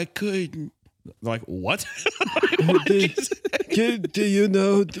do it, but I couldn't. Like what? Did you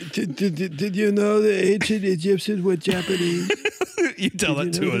know? Did you know the ancient Egyptians were Japanese? You tell that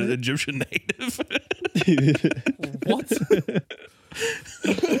you to know an that? Egyptian native. What?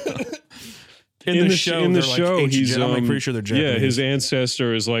 In the show, in the they're like show, ancient he's I'm like, pretty sure they're Japanese. Yeah, his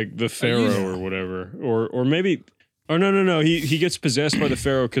ancestor is like the pharaoh or whatever, or maybe, or no. He gets possessed by the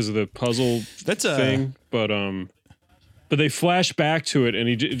pharaoh because of the puzzle That's a thing, but they flash back to it, and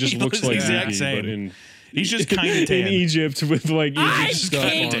it just He looks looks like the exact Iggy, same. but in He's just kind of in tan. Egypt with like I'm Egypt stuff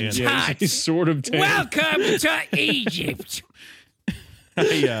King on. Tut. Yeah, he's sort of tan. Welcome to Egypt.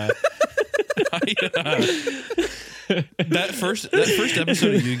 That first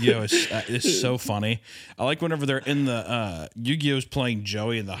episode of Yu-Gi-Oh is so funny. I like whenever they're in the Yu-Gi-Oh's playing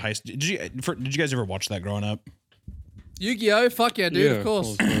Joey in the heist. Did you guys ever watch that growing up? Yu-Gi-Oh! Fuck yeah, dude, of course.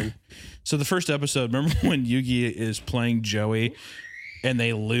 all the time. So the first episode, remember when Yu-Gi is playing Joey and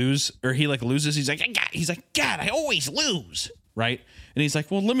they lose, or he like loses? He's like, God, I always lose, right? And he's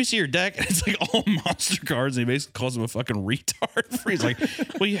like, well, let me see your deck. And it's like all monster cards. And he basically calls him a fucking retard. He's like,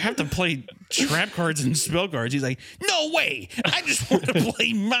 well, you have to play trap cards and spell cards. He's like, no way. I just want to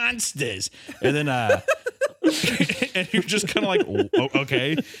play monsters. And then, and you're just kind of like, oh,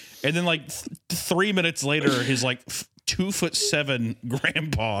 okay. And then like 3 minutes later, his like 2'7"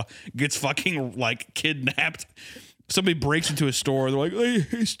 grandpa gets fucking like kidnapped. Somebody breaks into a store. They're like, hey,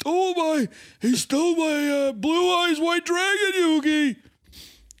 he stole my blue eyes white dragon, Yugi.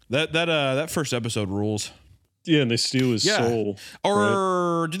 That first episode rules. Yeah, and they steal his soul.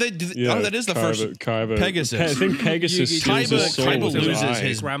 Or do they? Yeah, oh, that is the first. Kaiba. Pegasus. I think Pegasus steals his soul Kaiba with his loses eye.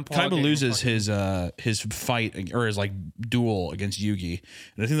 his Grandpa Kaiba getting loses his fight or his like duel against Yugi,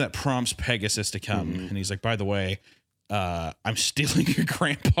 and I think that prompts Pegasus to come, and he's like, by the way, I'm stealing your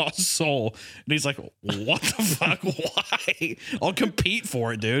grandpa's soul. And he's like, what the fuck? Why? I'll compete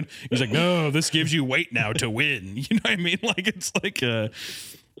for it, dude. He's like, no, this gives you weight now to win. You know what I mean? Like, it's like,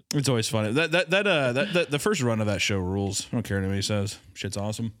 it's always funny. That the first run of that show rules. I don't care what anybody says. Shit's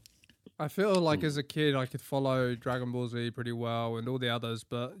awesome. I feel like as a kid I could follow Dragon Ball Z pretty well and all the others,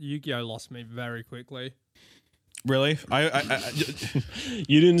 but Yu-Gi-Oh! Lost me very quickly. Really?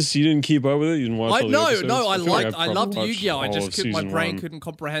 You didn't keep up with it. You didn't watch. all the episodes? I loved probably Yu-Gi-Oh! I watched just all of couldn't, my season brain 1. couldn't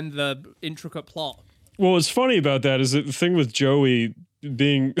comprehend the intricate plot. Well, what's funny about that is that the thing with Joey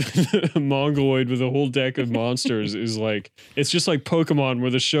being a mongoloid with a whole deck of monsters is like, it's just like Pokemon,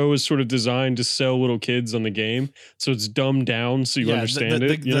 where the show is sort of designed to sell little kids on the game, so it's dumbed down so you understand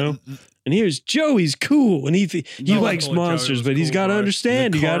it, you know. And here's Joey's cool, and he No, I likes thought monsters, Joey was but he's cool, got to bro.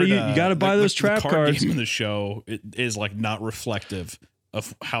 understand. You got to buy those trap the card cards. game in the show is like not reflective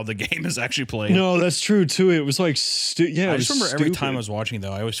of how the game is actually played. No, that's true too. It was like, yeah. I just remember every time I was watching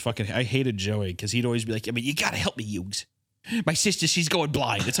though, I hated Joey because he'd always be like, I mean, you gotta help me, Yugs. My sister, she's going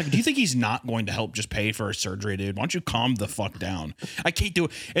blind. It's like, do you think he's not going to help just pay for her surgery, dude? Why don't you calm the fuck down? I can't do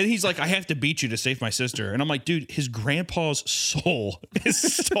it. And he's like, I have to beat you to save my sister. And I'm like, dude, his grandpa's soul is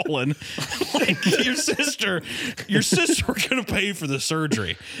stolen. Like, your sister gonna pay for the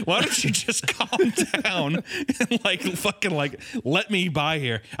surgery. Why don't you just calm down and like fucking like let me by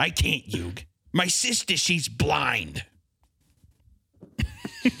here? I can't, Yug. My sister, she's blind.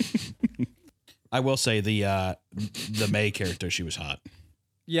 I will say the May character, she was hot.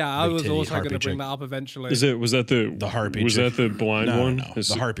 Yeah, I Big was titty also going to harpy bring chick. that up eventually. Was that the harpy Was chick. that the blind one? No, Is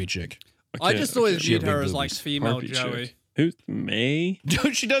the it- harpy chick. I just always She had viewed her big as like boobies. female Harpy Joey. chick. Who's May?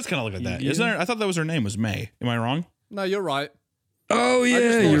 Dude, she does kind of look like that. Isn't there? I thought that was her name was May. Am I wrong? No, you're right. Oh just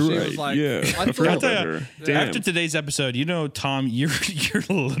yeah, thought you're she right. was like- yeah, I I forgot thought- about her. Damn. After today's episode, you know, Tom, you're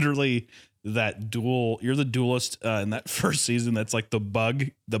literally that duel. You're the duelist in that first season. That's like the bug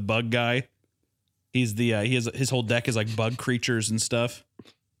guy. He's the his whole deck is like bug creatures and stuff.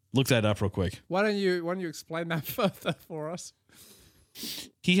 Look that up real quick. Why don't you explain that further for us?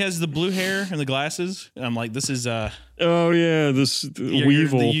 He has the blue hair and the glasses. And I'm like, this is Oh yeah, this you're,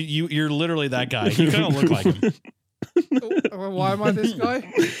 Weevil. You're literally that guy. You kind of look like him. Why am I this guy?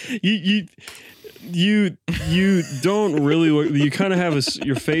 you don't really look. You kind of have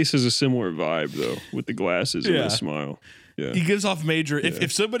your face has a similar vibe though, with the glasses and Yeah. the smile. Yeah. He gives off major.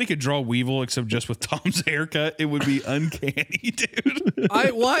 If somebody could draw Weevil except just with Tom's haircut, it would be uncanny, dude.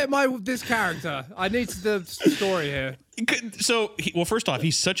 Why am I with this character? I need the story here. Well, first off,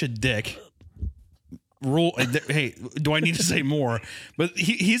 he's such a dick. Hey, do I need to say more? But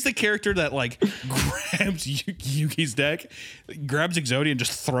he's the character that like grabs Yuki's deck, grabs Exodia and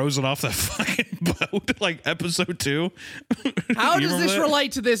just throws it off that fucking boat, like episode 2. How You does remember this that?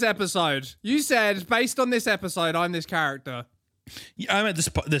 relate to this episode? You said based on this episode, I'm this character. Yeah, I'm at this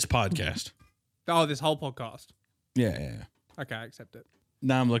podcast. Oh, this whole podcast. Yeah. Okay, I accept it.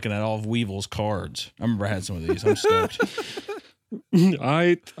 Now I'm looking at all of Weevil's cards. I remember I had some of these. I'm stoked.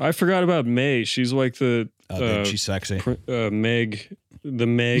 I forgot about May. She's like the Dude, she's sexy. Meg, the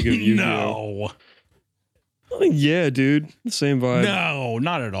Meg of Yu-Gi-Oh. No, Yeah, dude, same vibe. no,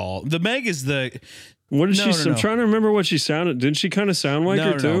 not at all. The Meg is the What did No, she? no, I'm no. trying to remember what she sounded. Didn't she kind of sound like No,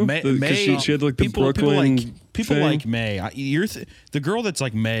 her no, too? no. May, 'Cause she had like the Brooklyn. people thing. like May. The girl that's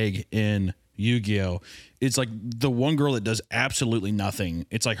like Meg in Yu-Gi-Oh. It's like the one girl that does absolutely nothing.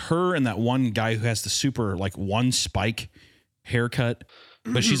 It's like her and that one guy who has the super like one spike haircut,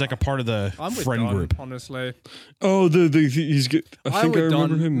 but she's like a part of the I'm with friend Don, group. honestly. Oh, he's good. I think I with remember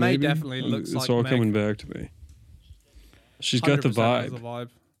Don. him. May Maybe definitely looks it's like all Meg. coming back to me. She's got the 100% has vibe. the vibe.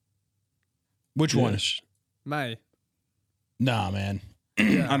 Which one? Yes. May. Nah, man.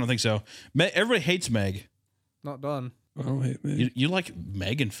 I don't think so. Everybody hates Meg. Not done. I don't hate me. You like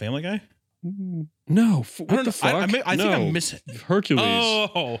Meg and Family Guy? No, I what don't the know. fuck? I think no. I'm missing. Hercules.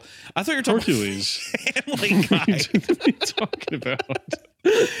 Oh, I thought you were talking Hercules. about Family Guy. What are you talking about?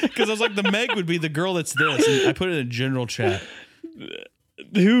 Because I was like, the Meg would be the girl that's this. And I put it in a general chat.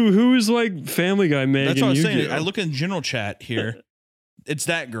 Who is like Family Guy Meg? That's what I was and saying. Yu-Gi-Oh? I look in general chat here. It's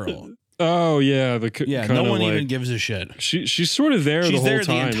that girl. Oh yeah, Yeah, kinda no one like, even gives a shit. She's sort of there She's the whole there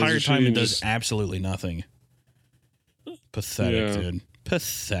time. the entire isn't she? time and does just- absolutely nothing. Pathetic, Yeah. dude.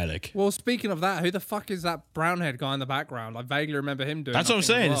 Pathetic. Well, speaking of that, who the fuck is that brown-haired guy in the background? I vaguely remember him doing. That's what I'm nothing as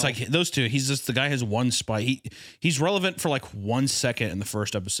saying. It's well. like those two. He's just the guy has one spike. He's relevant for like 1 second in the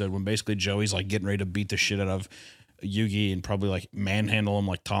first episode when basically Joey's like getting ready to beat the shit out of Yugi and probably like manhandle him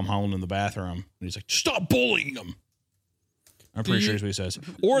like Tom Holland in the bathroom. And he's like, "Stop bullying him." I'm pretty sure is what he says.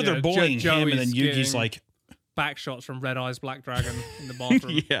 Or Yeah, they're bullying him, and then Joey's Yugi's getting- like, back shots from Red Eyes Black Dragon in the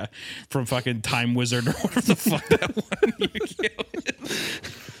bathroom. yeah, from fucking Time Wizard or whatever the fuck that one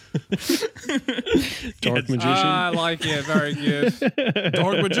Dark Magician. I like it. Very good.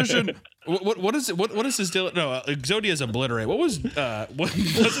 Dark Magician. What is it? What is his deal? No, Exodia's obliterate. What wasn't Dark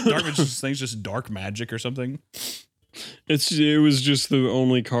Magician's thing's just dark magic or something? It was just the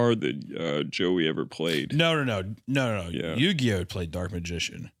only card that Joey ever played. No. Yeah. Yu-Gi-Oh played Dark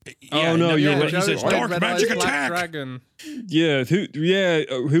Magician. Oh, no, you're right. He Joey says played dark Red magic Eyes Black attack. Dragon. Yeah,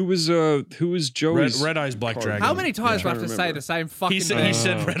 who was Joey's Red Eyes Black card? Dragon. How many times do I have to remember. say the same fucking He thing?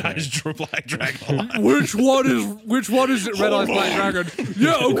 said Red Eyes Black Dragon. Which one is it? Red Eyes Black Dragon.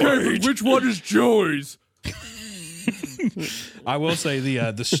 Yeah, okay, but which one is Joey's? I will say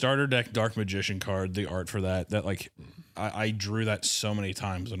the starter deck Dark Magician card, the art for that like I drew that so many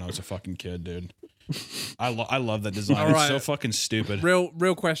times when I was a fucking kid, dude. I love that design. All It's right. so fucking stupid.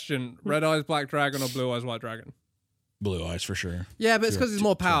 Real question: Red Eyes Black Dragon or Blue Eyes White Dragon? Blue Eyes for sure. Yeah, but it's because it's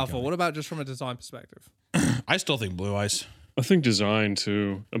more powerful. County. What about just from a design perspective? I still think Blue Eyes. I think design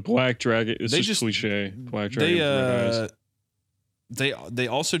too. A black dragon. It's just cliche. Black dragon. They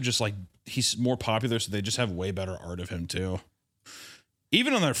also just like he's more popular, so they just have way better art of him too.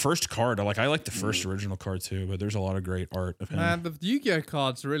 Even on their first card, I like the first original card too, but there's a lot of great art of him. Man, the Yu-Gi-Oh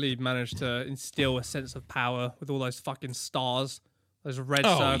cards really managed to instill a sense of power with all those fucking stars, those red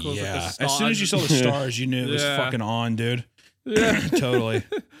circles. With the stars. As soon as you saw the stars, you knew it was fucking on, dude. Yeah, Totally.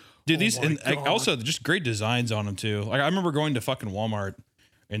 Dude, these and also just great designs on them too. Like I remember going to fucking Walmart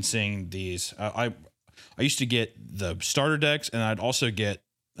and seeing these. I used to get the starter decks, and I'd also get.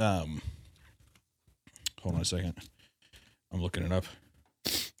 Hold on a second. I'm looking it up.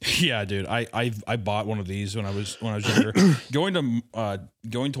 Yeah, dude. I bought one of these when I was younger. going to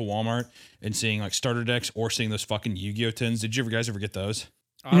Walmart and seeing like starter decks or seeing those fucking Yu-Gi-Oh tins. Did you guys ever get those?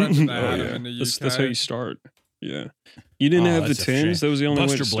 I don't think they had them in the UK. That's how you start. Yeah. You didn't have the tins. That was the only way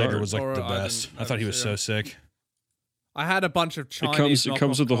to Buster start. Blader was like Or the I best. didn't I thought he was see so him. sick. I had a bunch of Chinese. It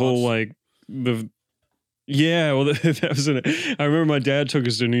comes with the knockoff whole cards. like the. Yeah, well, that was I remember my dad took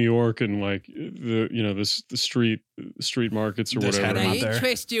us to New York and like the street markets or This had whatever. them I out there.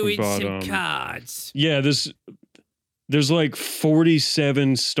 interest you We in bought, some cards. Yeah, there's like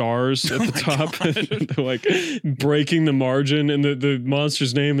 47 stars at the top, They're like breaking the margin, and the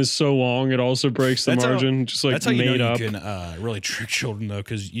monster's name is so long it also breaks the margin, just like That's how you made know up. you can really trick children though,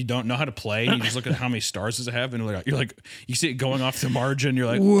 because you don't know how to play. And you just look at how many stars does it have, and you're like you see it going off the margin. You're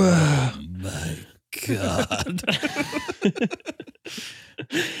like, Whoa. oh my god.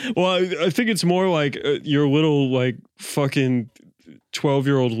 Well, I think it's more like you're a little like fucking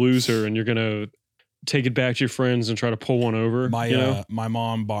 12-year-old loser, and you're gonna take it back to your friends and try to pull one over. My my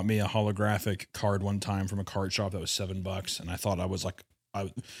mom bought me a holographic card one time from a card shop that was $7, and I thought I was like,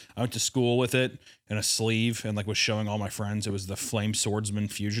 I went to school with it in a sleeve and like was showing all my friends. It was the Flame Swordsman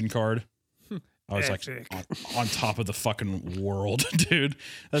fusion card. I was like on top of the fucking world, dude.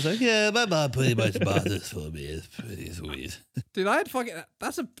 I was like, yeah, my mom pretty much bought this for me. It's pretty sweet. Dude, I had fucking.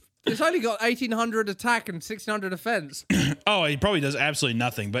 It's only got 1800 attack and 1600 defense. Oh, he probably does absolutely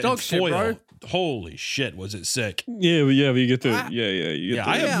nothing. But Dog in shit, foil, bro. Holy shit, was it sick? but you get the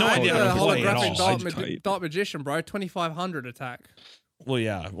I have no idea how to play at all. Holographic Dark Magician, bro. 2500 attack. Well,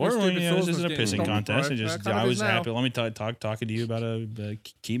 yeah. Stupid This isn't a swordsman's pissing getting contest. stomped, It just bro. Kind of I is was now. happy. Let me talking to you about a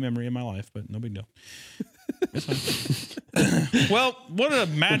key memory in my life, but no big deal. It's fine. Well, what a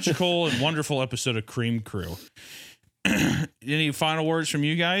magical and wonderful episode of Cream Crew. Any final words from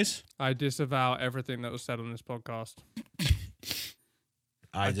you guys? I disavow everything that was said on this podcast.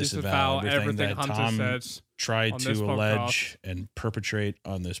 I disavow everything that Hunter Tom said. tried on to this allege and perpetrate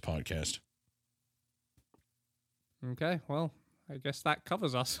on this podcast. Okay, well, I guess that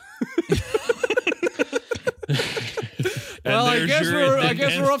covers us. And Well, I there's guess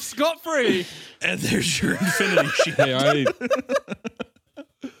your- we're off scot free. And there's your infinity sheet.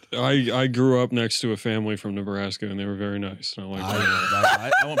 Hey, I grew up next to a family from Nebraska, and they were very nice. And I like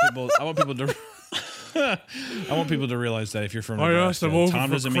that. I want people to. I want people to realize that if you're from I Nebraska, asked them over Tom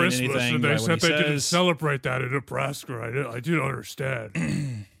for doesn't mean Christmas, anything and by they what said he they didn't says. celebrate that in Nebraska. I didn't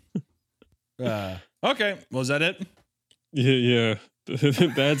understand. Okay, well, is that it? Yeah,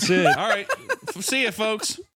 that's it. All right, see you, folks.